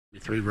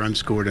3 runs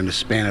scored in a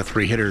span of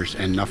 3 hitters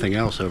and nothing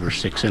else over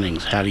 6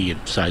 innings. How do you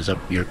size up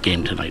your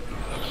game tonight?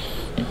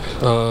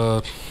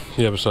 Yeah,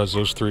 besides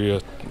those 3,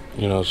 it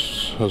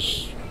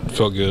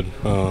felt good.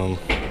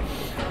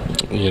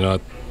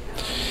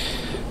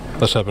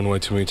 That's happened way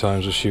too many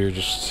times this year.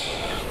 Just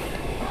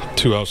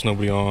 2 outs,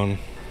 nobody on.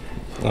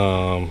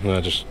 And I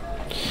just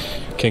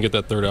can't get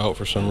that 3rd out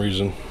for some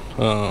reason.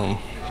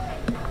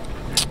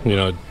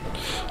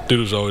 Dude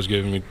was always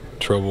giving me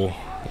trouble.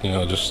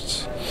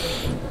 Just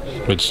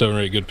made 7 or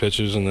 8 good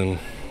pitches, and then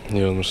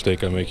the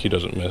mistake I make, he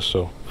doesn't miss.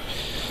 So,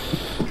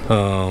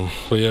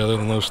 but yeah, other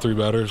than those 3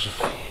 batters,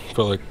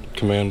 felt like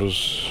command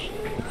was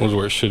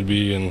where it should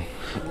be, and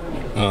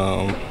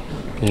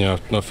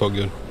that felt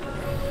good.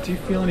 Do you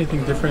feel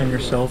anything different in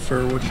yourself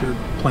or what your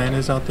plan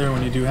is out there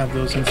when you do have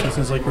those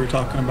instances like we were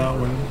talking about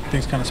when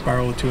things kind of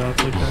spiral with 2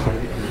 outs like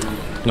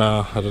that?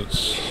 Nah, I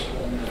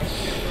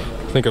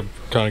think I've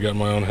kind of got in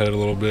my own head a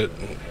little bit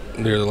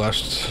there the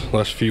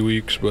last few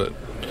weeks, but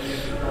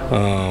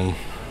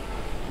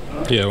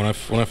yeah, when I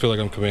feel like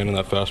I'm commanding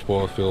that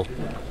fastball, I feel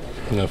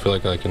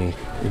like I can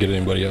get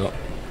anybody out.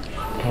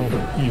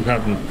 You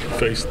haven't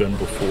faced them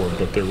before,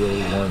 but there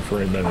really weren't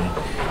very many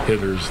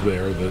hitters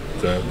there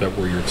that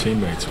were your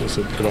teammates. Was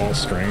it at all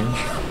strange?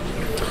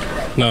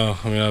 No,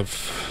 I mean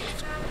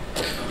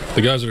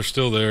the guys that are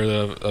still there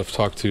that I've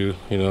talked to,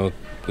 it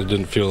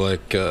didn't feel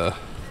like I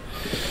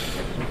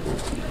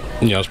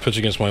was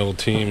pitching against my old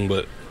team,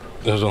 but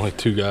there's only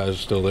 2 guys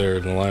still there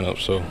in the lineup.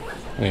 So,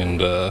 and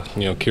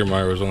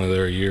Kiermaier was only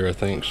there a year, I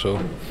think.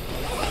 So,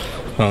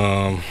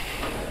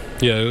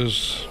 yeah, it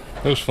was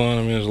fun.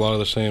 I mean, it was a lot of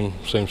the same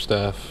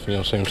staff,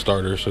 same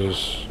starters. So it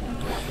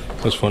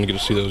was fun to get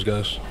to see those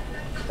guys.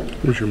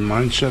 Was your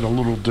mindset a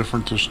little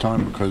different this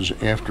time because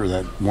after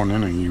that 1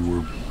 inning you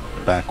were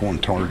back on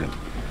target?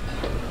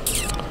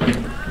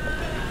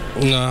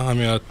 No, I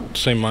mean,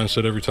 same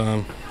mindset every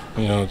time.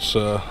 It's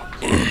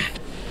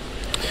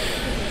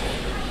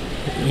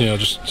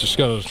just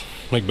gotta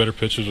make better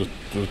pitches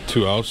with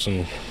 2 outs,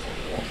 and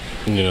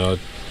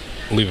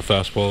leave a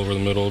fastball over the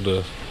middle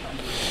to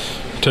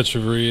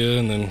Tetcheveria,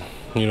 and then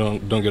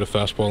don't get a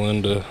fastball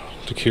into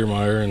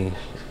Kiermaier, and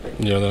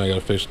then I got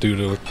to face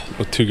Duda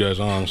with 2 guys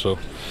on. So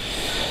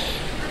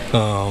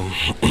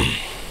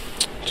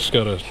just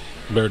got to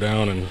bear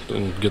down and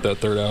get that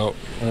 3rd out.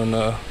 And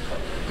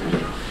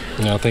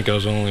I think I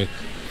was only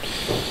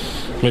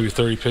maybe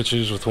 30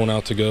 pitches with 1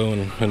 out to go,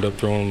 and ended up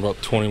throwing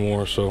about 20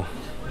 more. So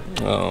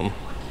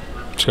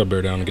just got to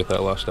bear down and get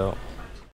that last out.